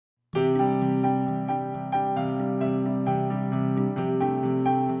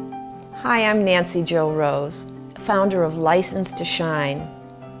Hi, I'm Nancy Jo Rose, founder of License to Shine.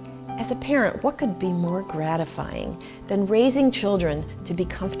 As a parent, what could be more gratifying than raising children to be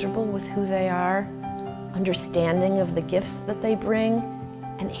comfortable with who they are, understanding of the gifts that they bring,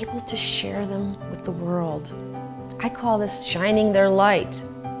 and able to share them with the world? I call this shining their light.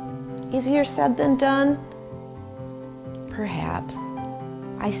 Easier said than done? Perhaps.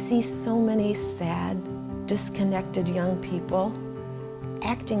 I see so many sad, disconnected young people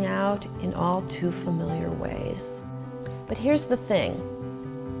acting out in all too familiar ways. But here's the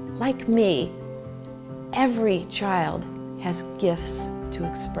thing. Like me, every child has gifts to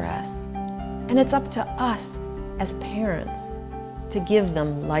express. And it's up to us as parents to give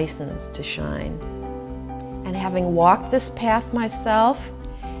them license to shine. And having walked this path myself,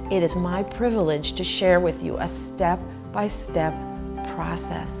 it is my privilege to share with you a step-by-step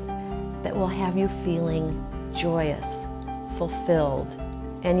process that will have you feeling joyous, fulfilled,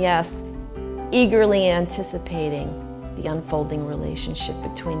 and yes, eagerly anticipating the unfolding relationship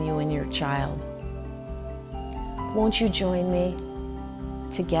between you and your child. Won't you join me?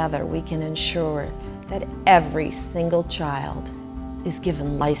 Together we can ensure that every single child is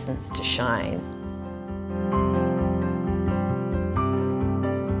given license to shine.